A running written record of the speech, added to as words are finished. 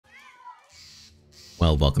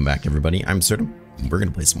Well, welcome back everybody, I'm Absurdum. We're going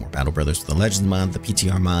to play some more Battle Brothers with the Legends mod, the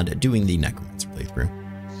PTR mod, doing the Necromancer playthrough.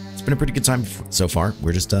 It's been a pretty good time so far.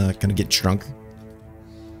 We're just kind of getting shrunk,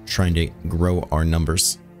 trying to grow our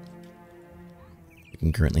numbers. We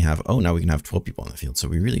can currently have, oh, now we can have 12 people on the field, so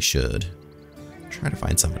we really should try to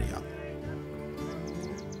find somebody up.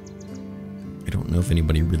 I don't know if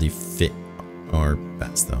anybody really fit our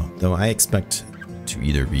bets though I expect to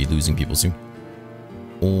either be losing people soon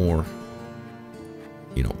or,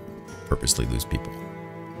 you know, purposely lose people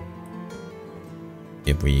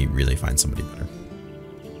if we really find somebody better.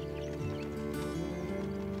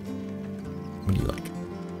 What do you like?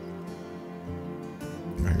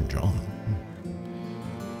 Iron Jaw.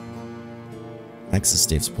 Axes,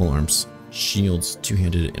 staves, polearms, shields,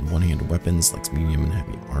 two-handed and one-handed weapons, like medium and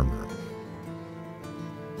heavy armor.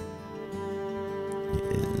 He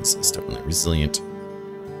is stubbornly resilient,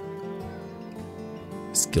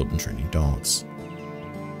 skilled in training dogs.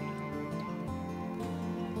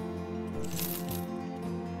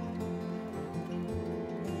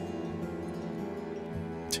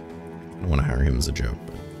 I want to hire him as a joke,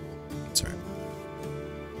 but it's alright.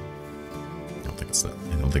 I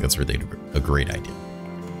don't think that's really a great idea.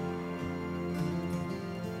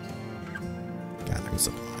 Gathering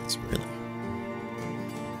supplies, really.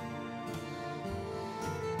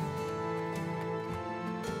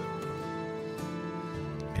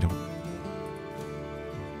 I don't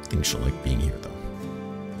think she'll like being here though.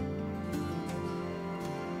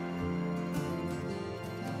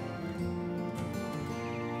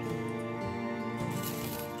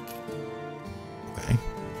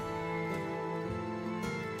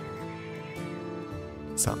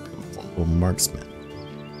 Well, marksman.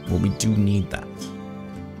 Well, we do need that.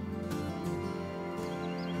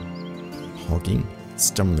 Hawking,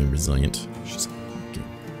 stubbornly resilient. She's hawking.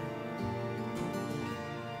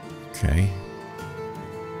 Okay.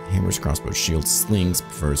 Hammers, crossbows, shields, slings.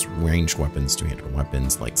 Prefers ranged weapons, two-handed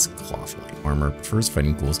weapons, likes cloth light armor. Prefers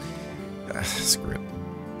fighting ghouls. Screw it.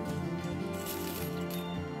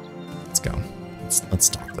 Let's go. Let's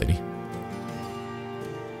talk, lady.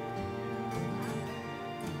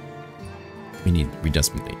 We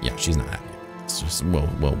desperately, yeah, she's not happy. It's just, whoa.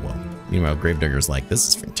 Meanwhile, Gravedigger's like, this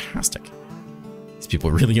is fantastic. These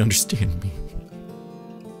people really understand me.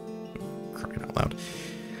 Crying out loud.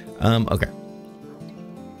 Okay.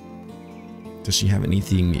 Does she have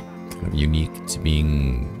anything kind of unique to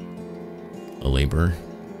being a laborer?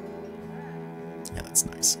 Yeah, that's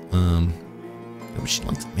nice. Oh, she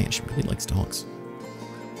likes, man, she really likes dogs.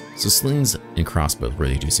 So slings and crossbows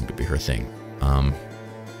really do seem to be her thing.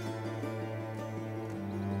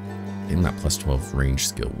 And that plus 12 range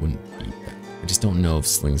skill wouldn't be bad. I just don't know if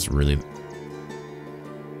slings are really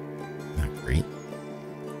not great.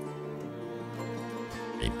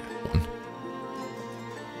 Maybe that one.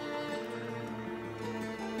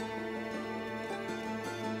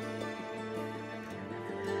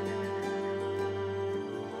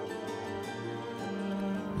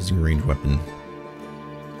 Using a ranged weapon.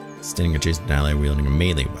 Standing adjacent to an ally wielding a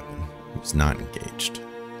melee weapon who's not engaged.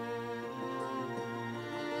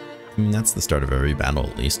 I mean, that's the start of every battle,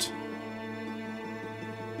 at least.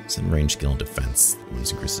 Some range skill and defense.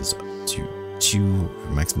 Once increases up to 2, for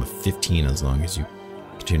a maximum of 15 as long as you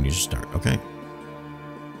continue to start. Okay.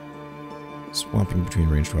 Swapping between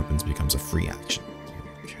ranged weapons becomes a free action.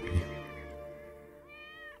 Okay.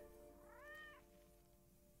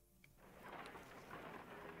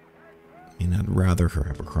 I mean, I'd rather her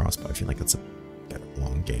have a crossbow. I feel like that's a better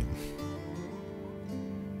long game.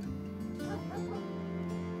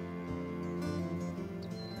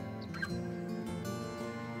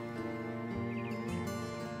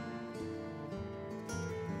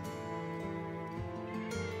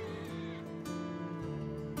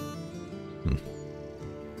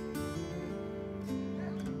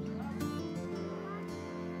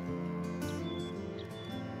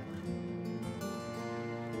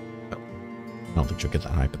 I don't think she'll get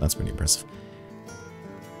that high, but that's pretty impressive.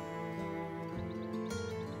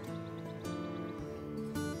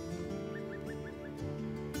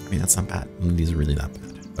 I mean, that's not bad. None of these are really that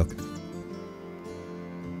bad. Okay.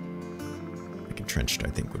 Like entrenched, I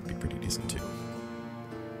think, would be pretty decent too.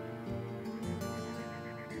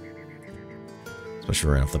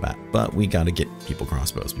 Especially right off the bat. But we gotta get people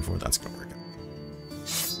crossbows before that's gonna work out.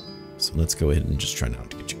 So let's go ahead and just try not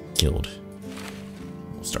to get you killed.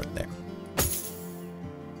 We'll start there.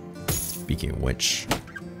 Speaking of which,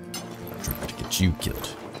 I'm trying to get you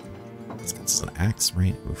killed. This guy's an axe,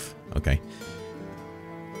 right? Oof. Okay.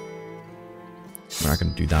 We're not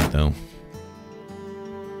gonna do that though.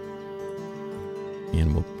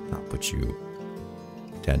 And we'll not put you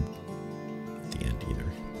dead at the end either.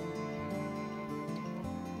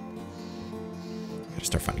 Gotta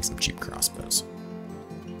start finding some cheap crossbows.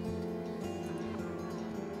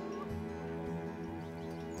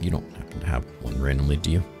 You don't happen to have one randomly, do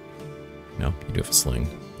you? No, you do have a sling,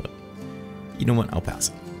 but you know what? I'll pass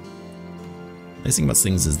it. The nice thing about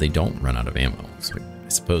slings is they don't run out of ammo, so I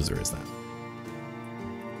suppose there is that.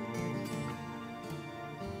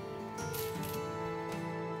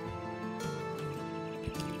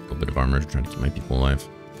 A little bit of armor trying to keep my people alive.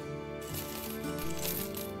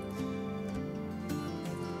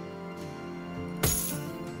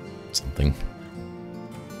 Something.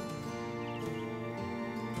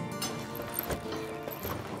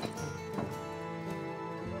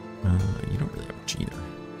 You don't really have much either.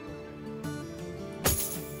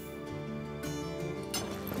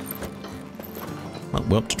 Well,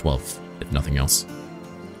 we're up to 12, if nothing else.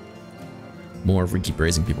 More if we keep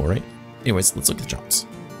raising people, right? Anyways, let's look at the jobs.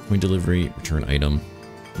 Point delivery, return item.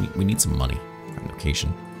 We need some money. Find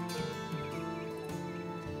location.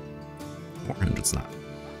 400's not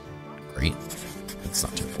great. It's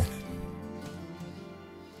not terrible.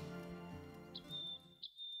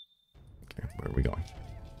 Okay, where are we going?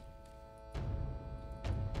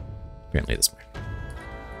 Apparently this way.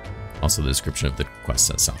 Also, the description of the quest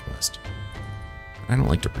says southwest. I don't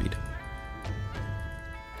like to read.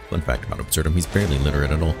 Fun fact about Absurdum, he's barely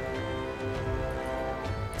literate at all.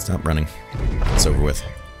 Stop running. It's over with.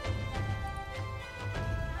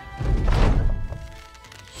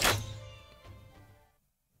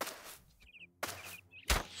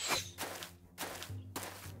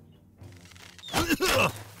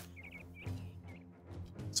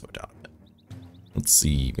 So I doubt it. Let's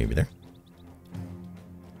see, maybe there.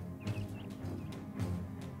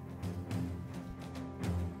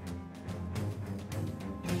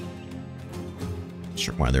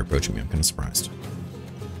 Sure why they're approaching me, I'm kind of surprised.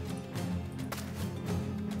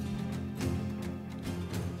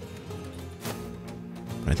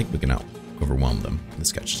 But I think we can overwhelm them.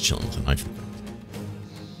 This guy's just chilling with a knife.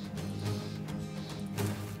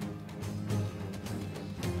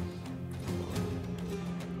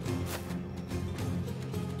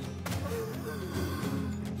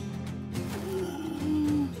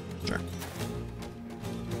 Sure.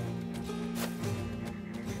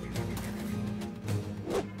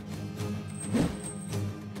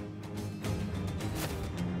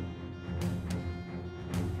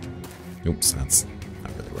 Oops, that's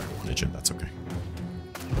not really where I wanted you. That's okay.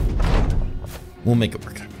 We'll make it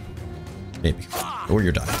work. Maybe. Or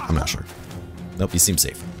you're dying. I'm not sure. Nope, you seem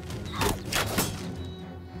safe.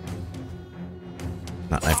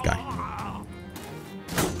 Not knife guy.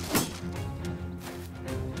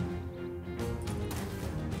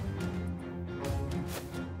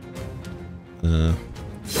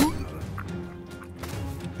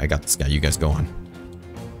 I got this guy. You guys go on.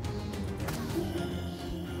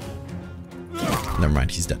 Never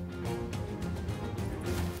mind, he's dead.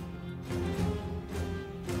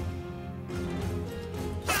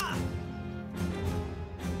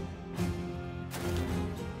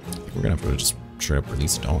 We're gonna have to just straight up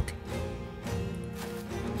release a dog.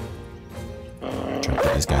 Trying to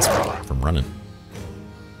get these guys from running.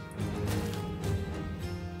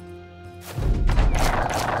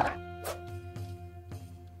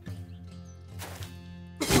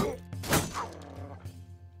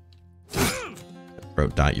 Bro,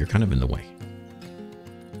 die. You're kind of in the way.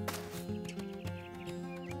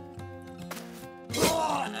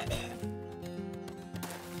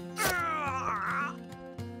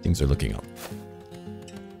 Things are looking up.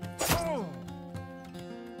 Poor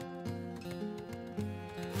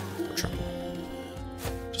trouble.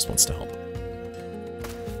 Just wants to help.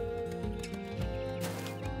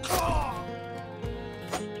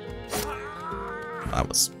 That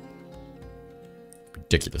was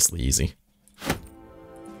ridiculously easy.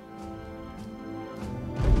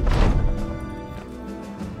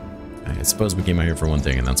 I suppose we came out here for one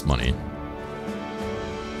thing, and that's money.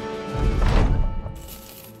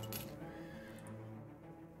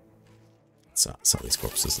 Let's sell these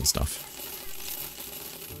corpses and stuff.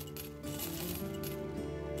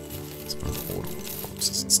 Let's buy more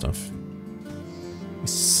corpses and stuff. We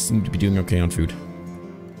seem to be doing okay on food.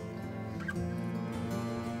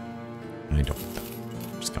 I don't.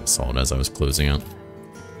 Just kind of saw it as I was closing out.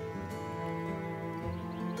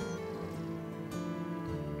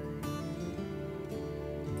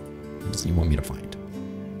 What does he want me to find?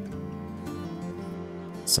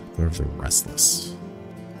 Settler of the Restless.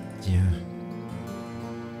 Yeah.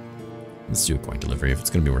 Let's do a coin delivery if it's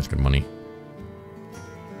going to be worth good money.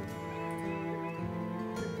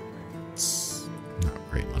 It's not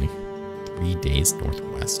great money. 3 days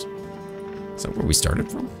northwest. Is that where we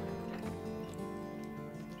started from?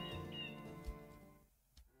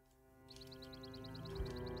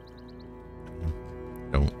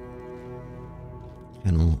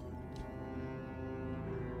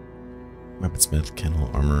 Weaponsmith, kennel,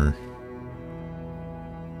 armor.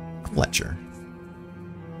 Fletcher.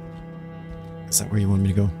 Is that where you want me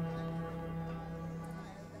to go?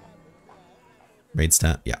 Raid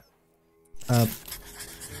stat? Yeah.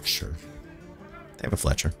 Sure. They have a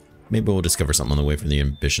Fletcher. Maybe we'll discover something on the way for the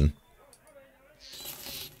ambition.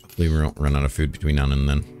 Hopefully we won't run out of food between now and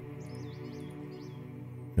then.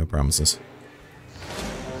 No promises.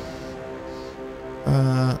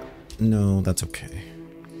 No, that's okay.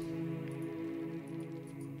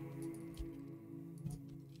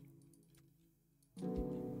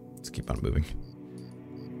 Let's keep on moving.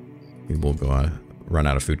 Maybe we'll go run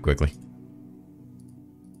out of food quickly.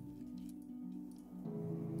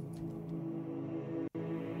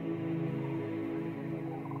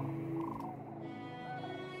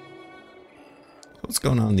 What's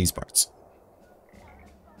going on in these parts?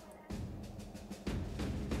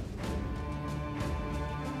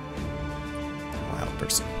 Wild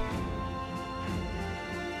person.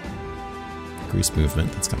 Increased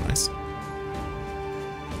movement, that's kind of nice.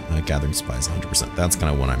 Gathering supplies, 100%. That's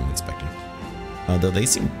kind of what I'm expecting. Though they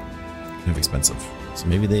seem kind of expensive. So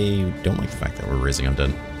maybe they don't like the fact that we're raising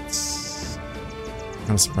undead. It's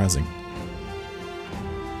kind of surprising.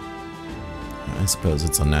 I suppose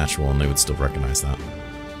it's unnatural and they would still recognize that.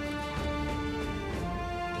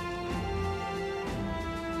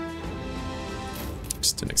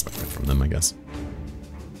 Just didn't expect that from them, I guess.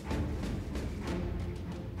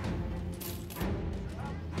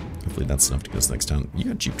 Hopefully that's enough to go to the next town. You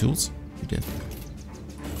got cheap tools? You did.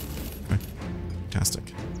 Okay.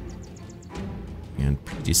 Fantastic. And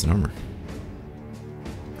pretty decent armor.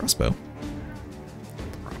 Crossbow.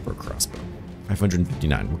 Proper crossbow.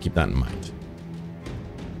 559. We'll keep that in mind.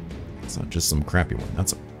 It's not just some crappy one.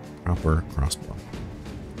 That's a proper crossbow.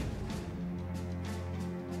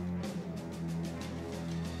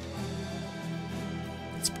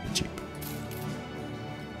 It's pretty cheap.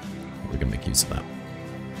 We can make use of that.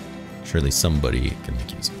 Surely somebody can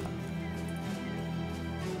make use of that.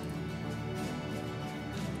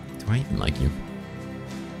 Do I even like you?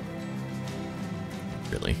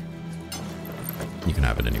 Really? You can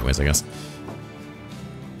have it anyways, I guess.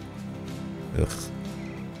 Ugh.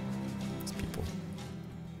 These people.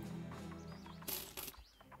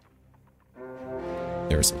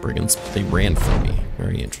 There are some brigands, but they ran from me.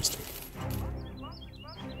 Very interesting.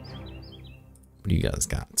 What do you guys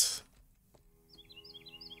got?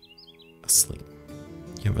 A sling.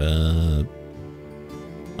 You have a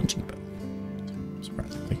punching bell.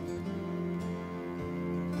 Surprisingly.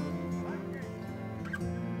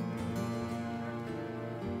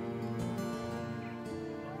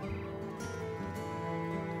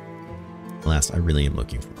 Last, I really am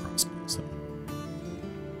looking for crossbows. So.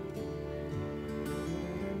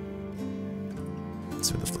 Let's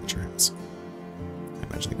see what the Fletcher has. I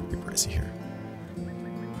imagine they're going to be pricey here.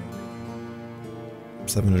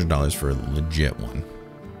 $700 for a legit one.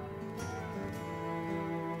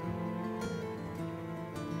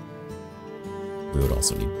 We would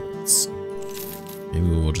also need bolts. Maybe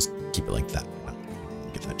we'll just keep it like that.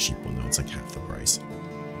 Get that cheap one though, it's like half the price.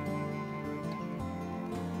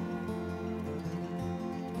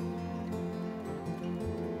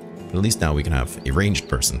 But at least now we can have a ranged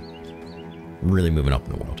person. Really moving up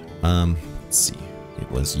in the world. Let's see.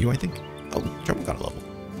 It was you, I think. Oh, Trouble got a level.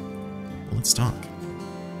 Well, let's talk.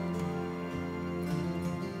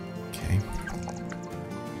 Okay.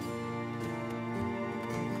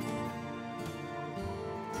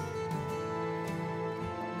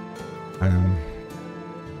 I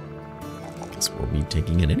guess we'll be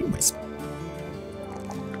taking it anyways.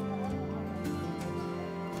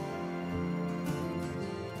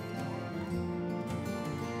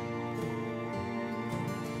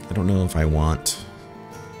 I don't know if I want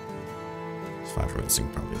 5 roasting,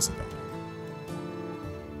 probably isn't bad.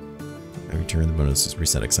 Every turn the bonus is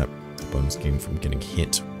reset except the bonus gained from getting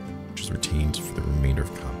hit, which is retained for the remainder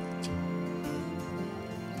of combat.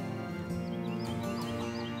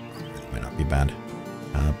 That might not be bad.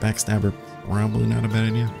 Backstabber, probably not a bad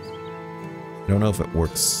idea. I don't know if it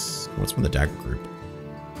works. What's with the dagger group?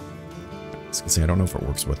 I was gonna say I don't know if it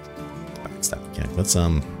works with the backstab mechanic. Let's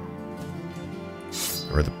or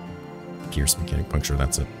the Gears mechanic puncture,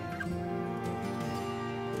 that's it.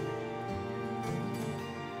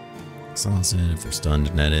 Exhausted, if they're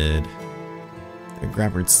stunned, netted. The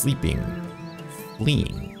grabber sleeping,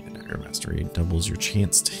 fleeing. The dagger mastery doubles your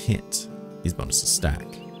chance to hit. These bonuses stack.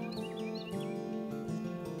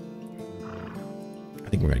 I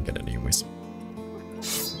think we're gonna get it anyways.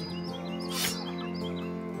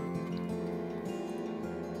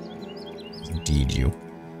 Indeed you.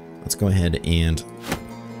 Let's go ahead and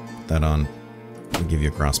put that on I'll give you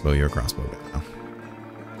a crossbow. You're a crossbow guy now.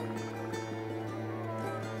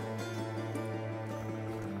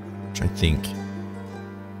 Which I think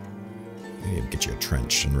maybe get you a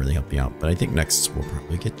trench and really help you out. But I think next we'll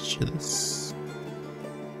probably get you this.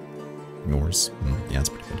 Yours. Yeah, it's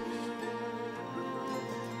pretty good.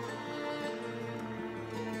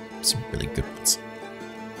 Some really good ones.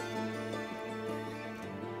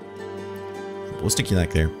 We'll stick you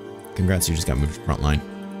that there. Congrats, you just got moved to the front line,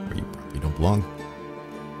 where you probably don't belong.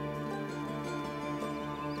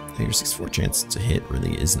 Hey, your 6-4 chance to hit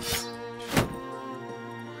really isn't that.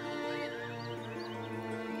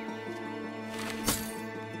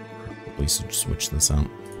 Probably should switch this out.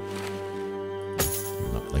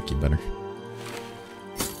 I'll not like you better.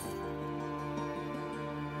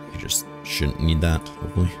 You just shouldn't need that,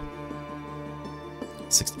 hopefully.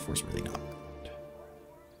 64 is really not.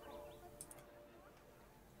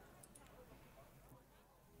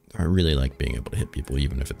 I really like being able to hit people,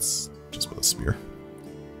 even if it's just with a spear.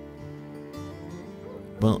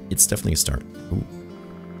 Well, it's definitely a start. Ooh.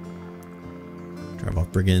 Drive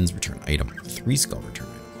off brigands, return item. 3 skull return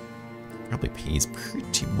item. Probably pays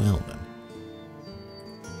pretty well then.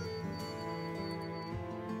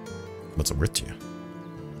 What's it worth to you?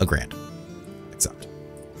 $1,000. Accept.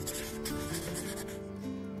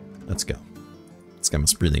 Let's go. This guy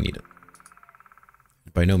must really need it.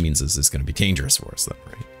 By no means is this going to be dangerous for us, though,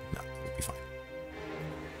 right? No, we'll be fine.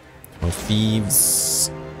 12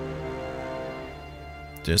 thieves.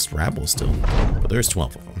 Just rabble still. But there's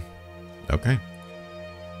 12 of them. Okay.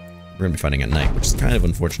 We're going to be fighting at night, which is kind of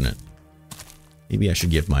unfortunate. Maybe I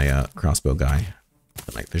should give my crossbow guy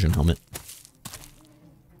the night vision helmet.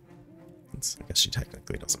 I guess she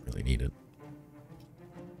technically doesn't really need it.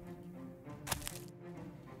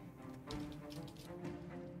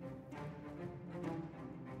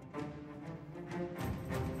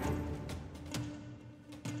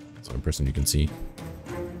 So in person you can see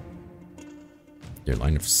your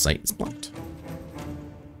line of sight is blocked.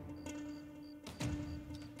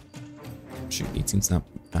 Shoot, 18's not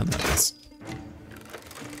bad like this.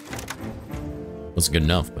 Wasn't good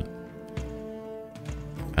enough, but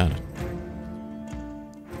bad.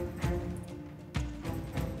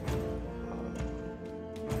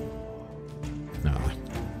 No,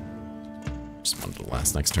 just wanted to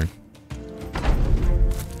last next turn.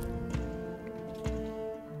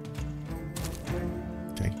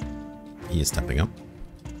 Okay, he is stepping up.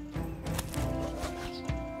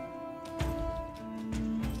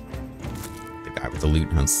 The guy with the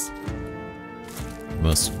loot has the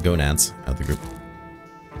most gonads out of the group.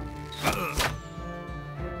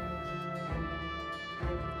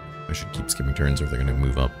 I should keep skipping turns, or if they're going to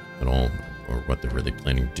move up at all, or what they're really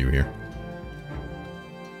planning to do here.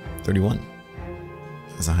 31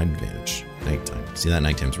 has a height advantage. Nighttime. See, that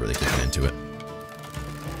nighttime's really kicking into it.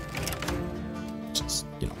 Just,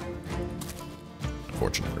 you know,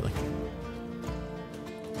 unfortunate, really.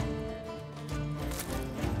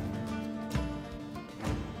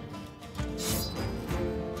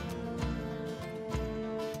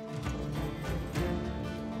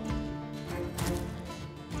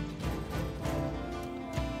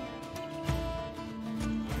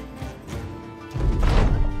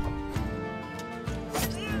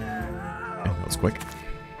 Quick.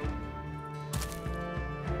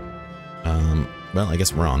 Well, I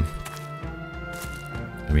guess we're on.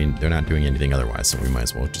 I mean, they're not doing anything otherwise, so we might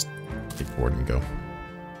as well just take forward and go.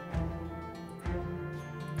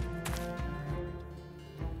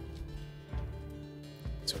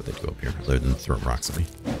 That's what they do up here, other than throw rocks at me.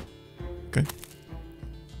 Okay.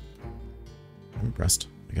 I'm impressed,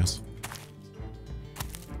 I guess.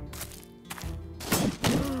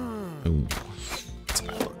 Ooh. That's a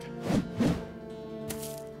bad look.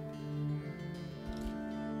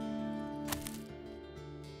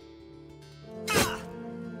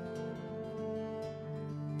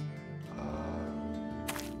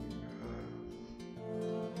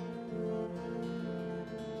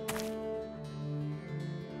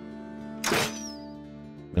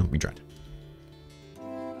 No, we tried.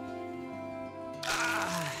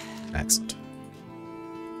 Excellent.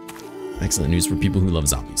 Excellent news for people who love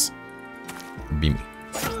zombies. That would be me.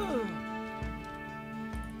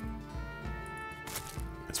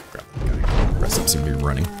 Let's grab that guy. The rest of them seem to be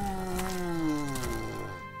running.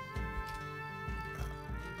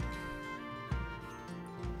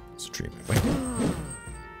 Let's retreat my way.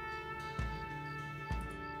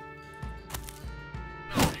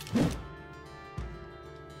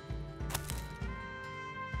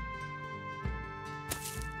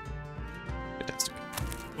 Fantastic.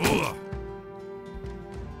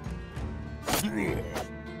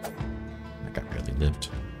 That guy barely lived.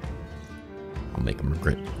 I'll make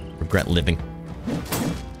regret living.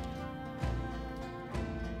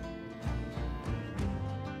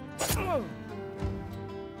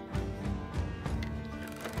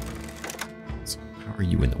 So how are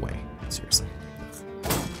you in the way? Seriously.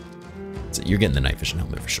 So you're getting the night vision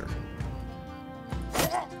helmet for sure.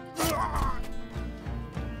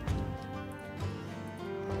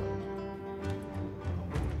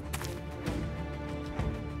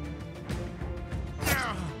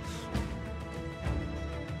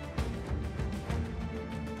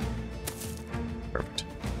 Perfect.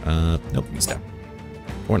 Nope, he's down.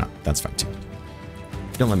 Or not. That's fine too.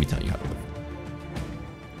 Don't let me tell you how to live.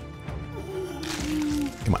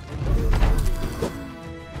 Come on.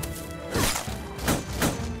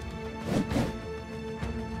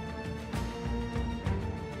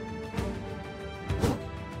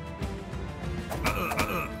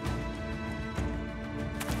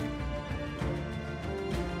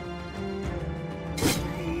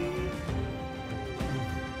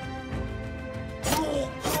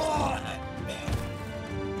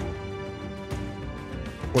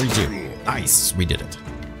 Nice, we did it.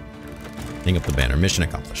 Hang up the banner. Mission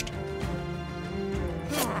accomplished.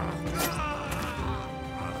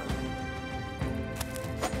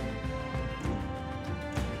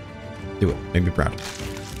 Do it. Make me proud.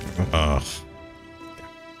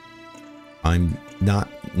 I'm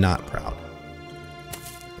not proud.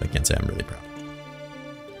 I can't say I'm really proud.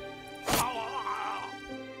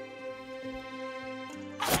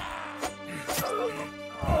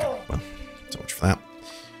 Okay, well, so much for that.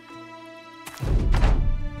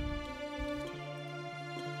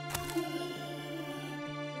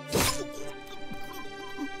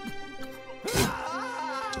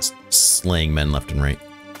 Slaying men left and right.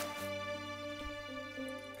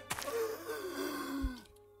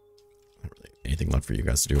 Not really anything left for you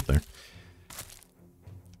guys to do up there.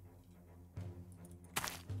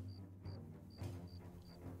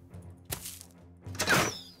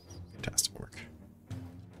 Fantastic work.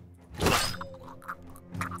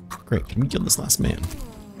 Great, can we kill this last man?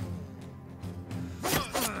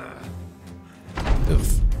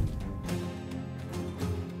 Oof.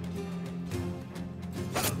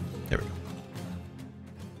 There we go.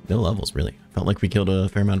 No levels, really. Felt like we killed a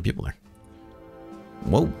fair amount of people there.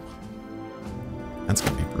 Whoa. That's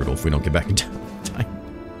gonna be brutal if we don't get back in time.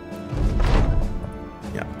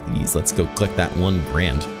 Yeah, please, let's go collect that $1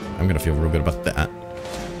 grand. I'm gonna feel real good about that.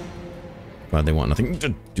 Glad they want nothing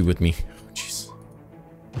to do with me. Oh, jeez.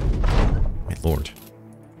 My lord.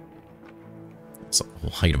 It's a whole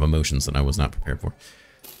height of emotions that I was not prepared for.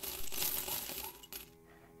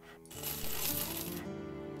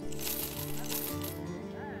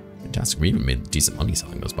 Fantastic. We even made decent money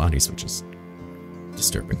selling those bodies, which is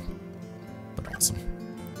disturbing, but awesome.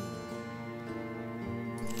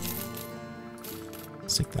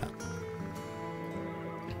 Let's take that.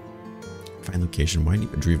 Find location. Why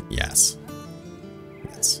need a dream? Yes.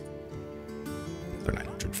 Yes. They're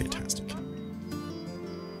 900. Fantastic.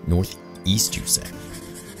 Northeast, you say?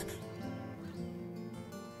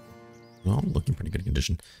 Well, looking pretty good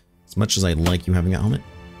condition. As much as I like you having that helmet,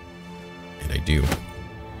 and I do.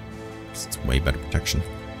 It's way better protection.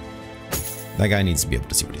 That guy needs to be able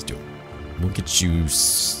to see what he's doing. We'll get you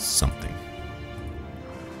something.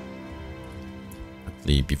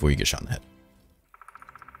 Hopefully before you get shot in the head.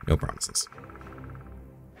 No promises.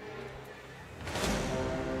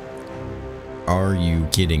 Are you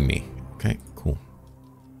kidding me? Okay, cool.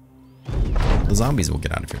 The zombies will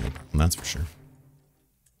get out of here, no problem, that's for sure.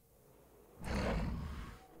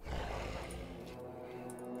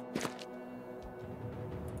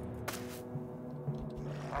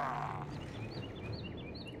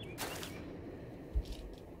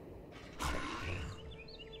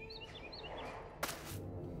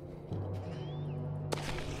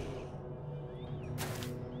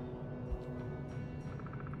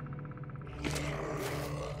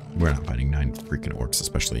 We're not fighting 9 freaking orcs,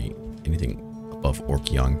 especially anything above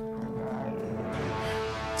orc young.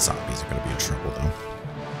 Zombies are going to be in trouble, though.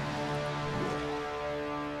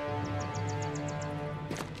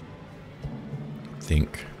 I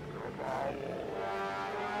think.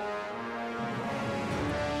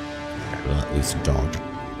 We'll let loose a dog.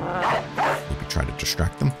 Maybe try to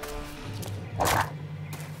distract them.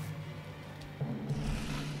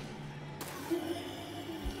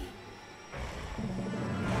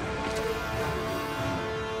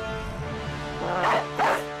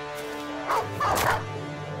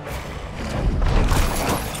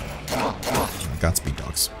 Godspeed,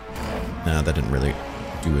 dogs. Nah, that didn't really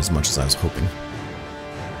do as much as I was hoping.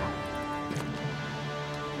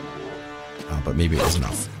 But maybe it was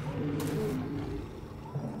enough.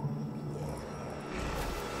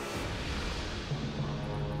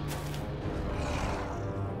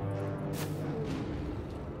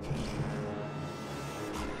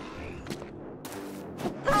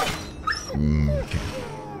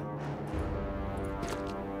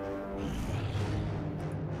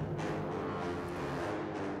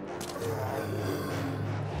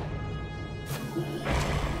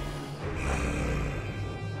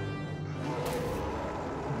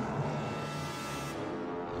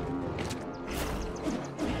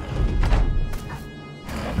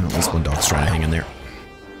 one dog's trying to hang in there.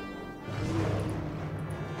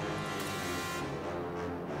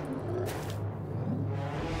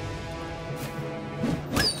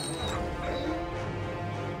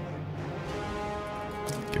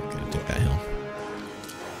 Okay, we're gonna take that hill.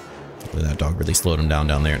 Hopefully that dog really slowed him down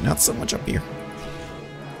there. Not so much up here.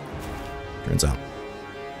 Turns out.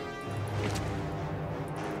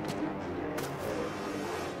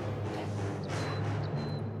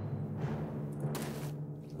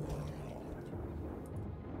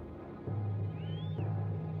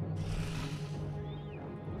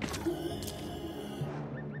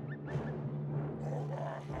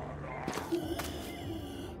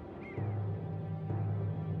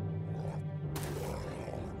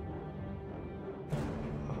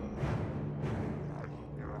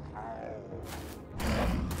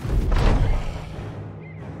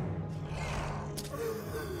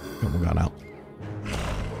 Couple got out.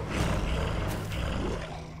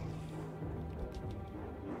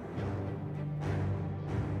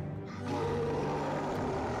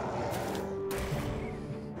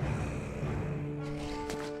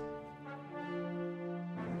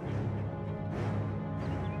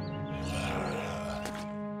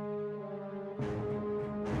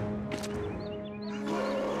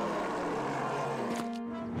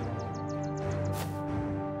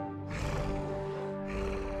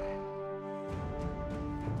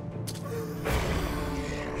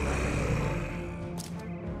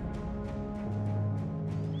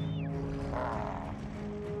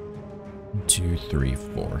 Two, three,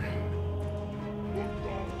 four.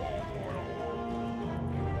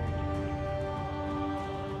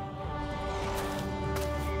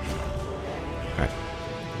 Alright.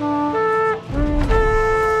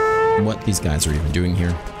 What these guys are even doing here,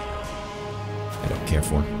 I don't care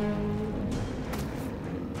for.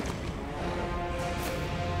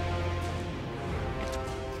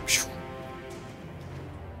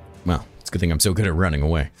 Well, it's a good thing I'm so good at running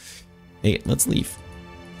away. Hey, let's leave.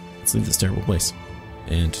 Let's leave this terrible place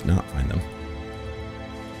and not find them.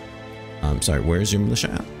 I'm sorry, where's your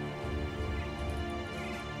militia at?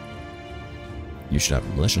 You should have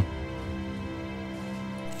a militia.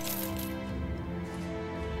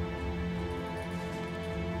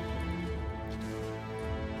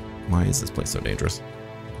 Why is this place so dangerous?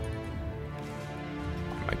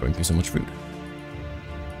 Why am I going through so much food?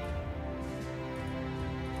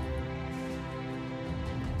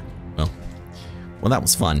 Well, that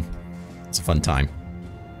was fun. It's a fun time.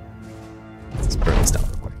 Let's burn this down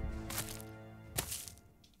real quick.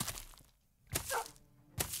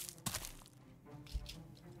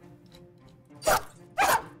 What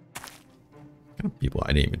kind of people?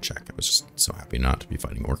 I didn't even check. I was just so happy not to be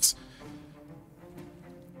fighting orcs.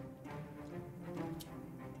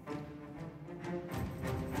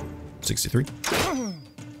 $63.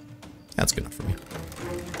 That's good enough for me.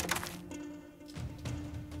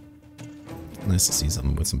 Nice to see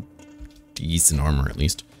something with some decent armor at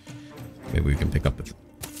least. Maybe we can pick up if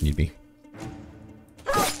need be.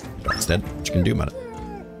 Dog's dead. What you can do about it?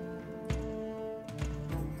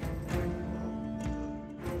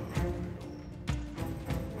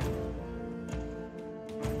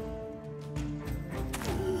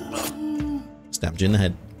 Stabbed you in the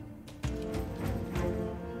head.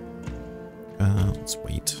 Let's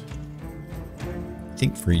wait. I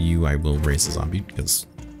think for you I will raise a zombie because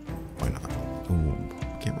why not? Oh,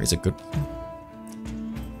 can't raise a good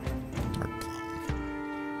dark plum.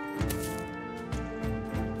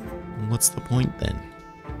 What's the point then?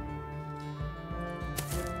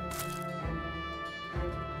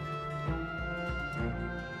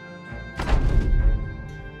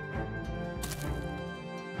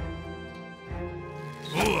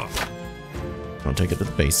 Don't take it to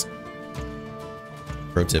the face.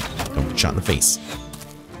 Pro tip, don't get shot in the face.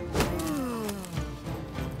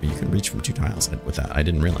 You can reach from 2 tiles with that. I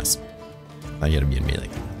didn't realize. I thought you had to be in melee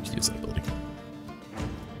to use that ability.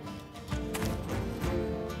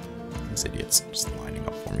 These idiots just lining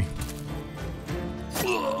up for me.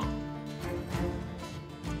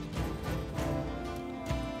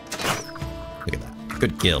 Look at that.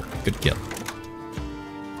 Good kill. Good kill.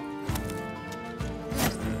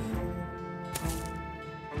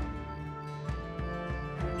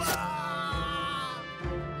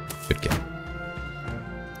 Good kill.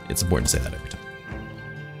 It's important to say that every time.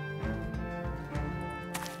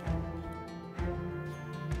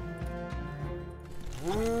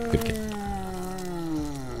 Good kill.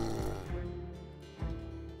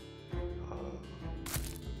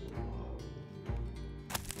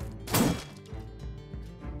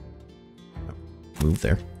 Move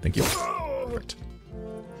there. Thank you. Perfect.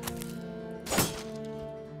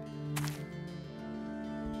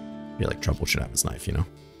 feel like Trouble should have his knife, you know?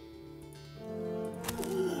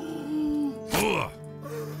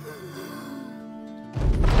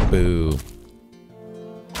 Boo.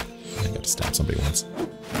 I gotta stab somebody once.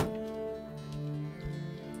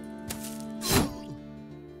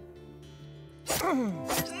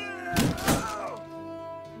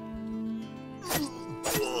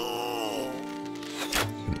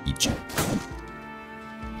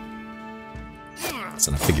 That's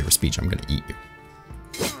not a figure of speech. I'm gonna eat you.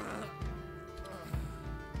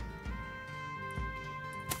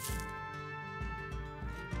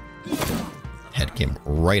 Head came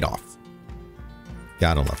right off.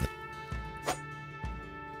 Gotta love it.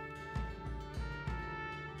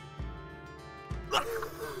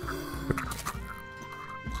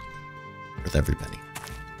 Worth every penny.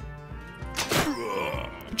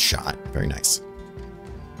 Good shot. Very nice.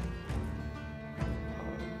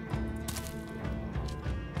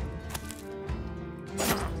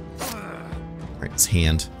 His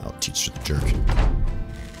hand. I'll teach you the jerk.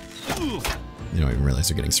 They don't even realize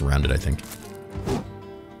they're getting surrounded, I think.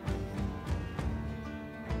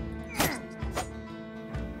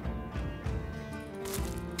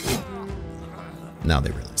 Now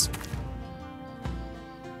they realize.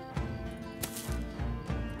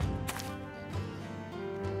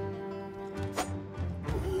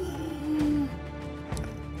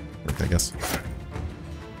 Work, I guess.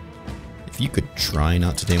 If you could try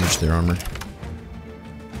not to damage their armor.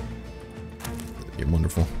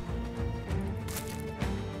 Wonderful.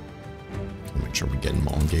 I'll make sure we get them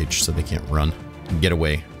all engaged so they can't run and get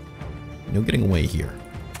away. No getting away here.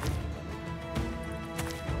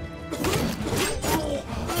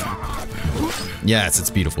 Yes, it's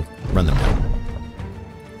beautiful. Run them down.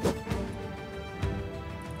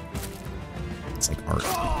 It's like art.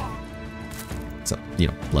 It's, you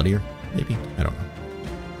know, bloodier, maybe? I don't know.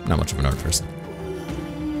 Not much of an art person.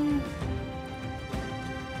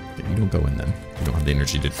 Okay, you don't go in then. You don't have the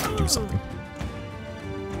energy to do something.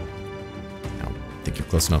 I don't think you're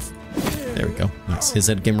close enough. There we go. Nice. His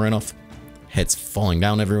head came right off. Head's falling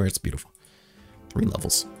down everywhere. It's beautiful. 3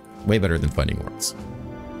 levels. Way better than fighting Orcs.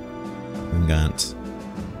 We've got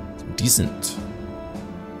some decent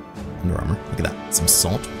under armor. Look at that. Some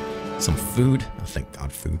salt. Some food. Oh, thank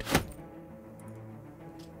God, food.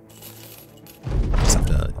 Just have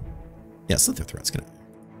to... Yeah, Slither Threat's gonna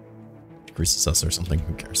decrease us or something.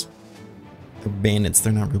 Who cares? They're bandits.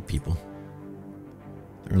 They're not real people.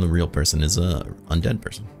 The only real person is a undead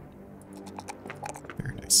person.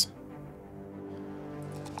 Very nice.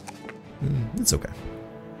 It's okay.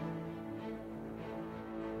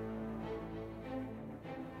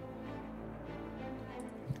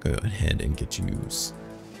 Go ahead and get you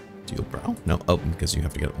Steel Brow. No, oh, because you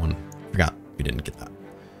have to get one. Forgot we didn't get that.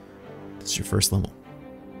 This is your first level.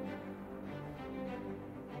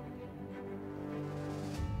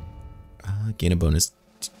 Gain a bonus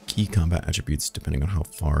to key combat attributes depending on how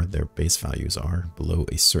far their base values are below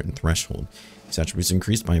a certain threshold. These attributes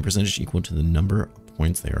increased by a percentage equal to the number of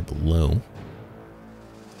points they are below.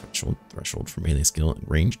 Threshold for melee skill and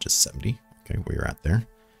range is 70. Okay, where you're at there.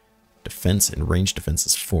 Defense and range defense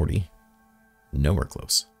is 40. Nowhere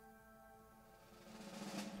close.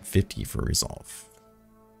 50 for resolve.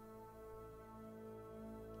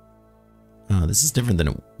 This is different than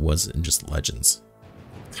it was in just Legends.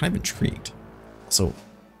 I'm kind of intrigued. So,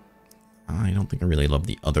 I don't think I really love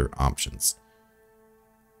the other options.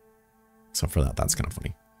 So for that, that's kind of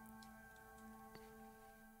funny.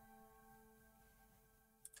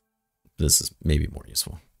 This is maybe more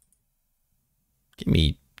useful. Give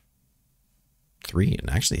me 3, and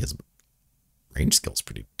actually his range skill's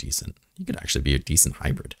pretty decent. He could actually be a decent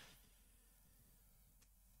hybrid.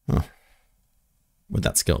 Huh. With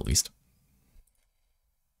that skill, at least.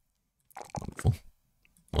 Wonderful.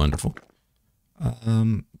 Wonderful.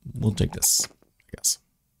 We'll take this, I guess.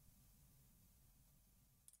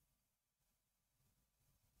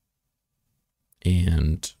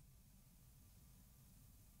 And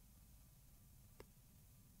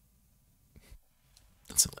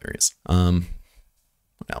that's hilarious.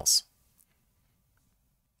 What else?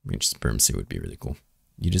 Ranged spermcy would be really cool.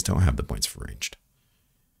 You just don't have the points for ranged.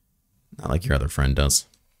 Not like your other friend does.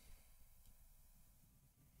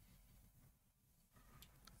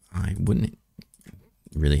 I wouldn't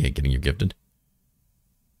really hate getting you gifted.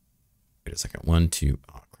 Wait a second. 1, 2.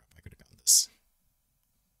 Oh, crap. I could have gotten this.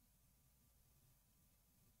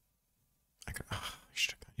 I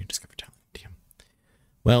should have gotten you discover talent. Damn.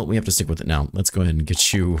 Well, we have to stick with it now. Let's go ahead and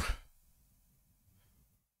get you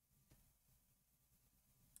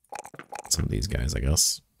some of these guys, I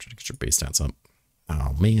guess. Try to get your base stats up.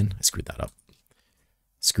 Oh, man. I screwed that up.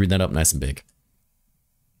 Screwed that up nice and big.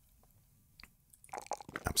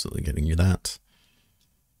 Absolutely getting you that.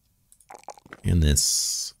 And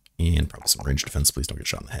this. And probably some range defense. Please don't get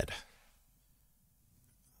shot in the head.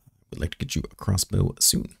 Would like to get you a crossbow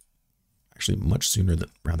soon. Actually, much sooner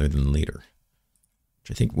rather than later.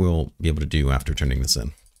 Which I think we'll be able to do after turning this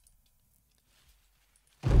in.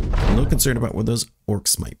 I'm a little concerned about where those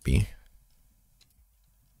orcs might be.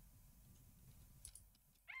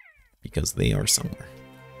 Because they are somewhere.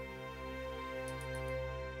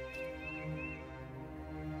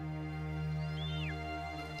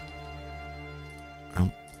 I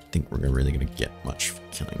don't think we're really going to get much for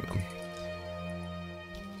killing them.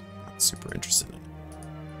 Not super interested in it.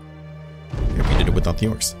 Here we did it without the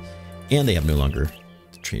orcs. And they have no longer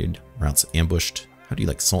trade routes ambushed. How do you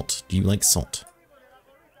like salt? Do you like salt?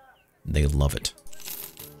 They love it.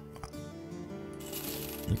 Wow.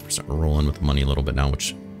 I think we're starting to roll in with money a little bit now,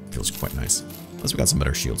 which feels quite nice. Plus we got some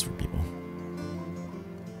better shields for people.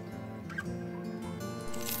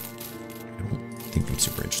 I don't think I'm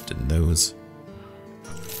super interested in those.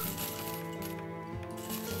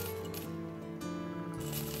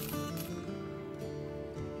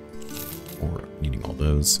 Or needing all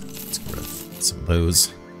those. Let's get rid of some of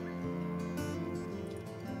those.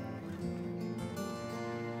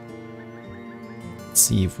 Let's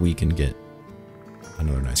see if we can get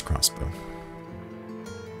another nice crossbow.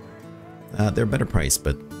 They're a better price,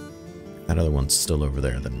 but that other one's still over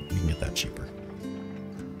there, then we can get that cheaper.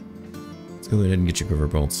 Let's go ahead and get your quiver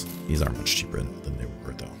bolts. These are much cheaper than they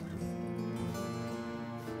were, though.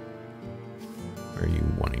 Where are you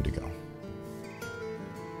wanting to go?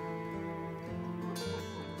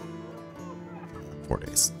 4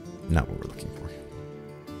 days. Not what we're looking for.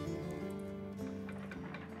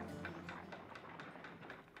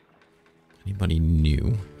 Anybody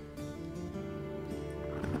new?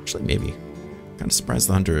 Actually, maybe. Kind of surprised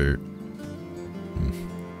the hunter.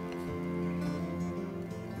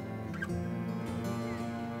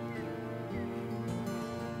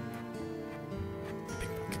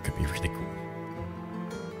 Pickpocket could be really cool.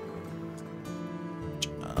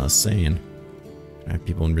 Just saying. Can I have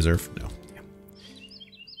people in reserve? No. Yeah.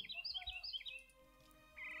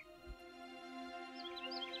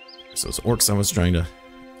 So those orcs I was trying to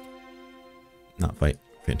not fight.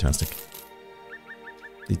 Fantastic.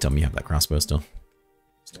 Please tell me you have that crossbow still.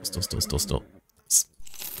 Still.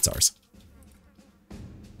 It's ours.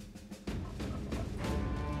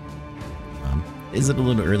 Is it a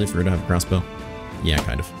little bit early for her to have a crossbow? Yeah,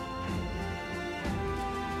 kind of.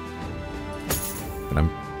 But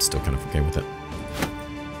I'm still kind of okay with it.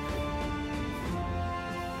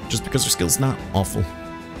 Just because her skill's not awful.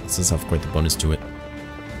 This does have quite the bonus to it.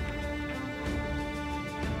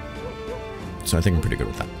 So I think I'm pretty good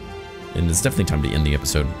with that. And it's definitely time to end the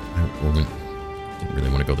episode. I didn't really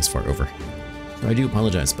want to go this far over. So I do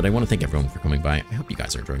apologize, but I want to thank everyone for coming by. I hope you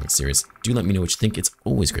guys are enjoying the series. Do let me know what you think. It's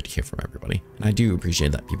always great to hear from everybody. And I do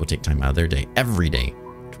appreciate that people take time out of their day, every day,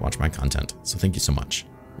 to watch my content. So thank you so much.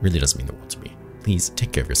 It really does mean the world to me. Please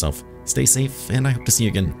take care of yourself, stay safe, and I hope to see you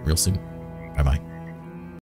again real soon. Bye-bye.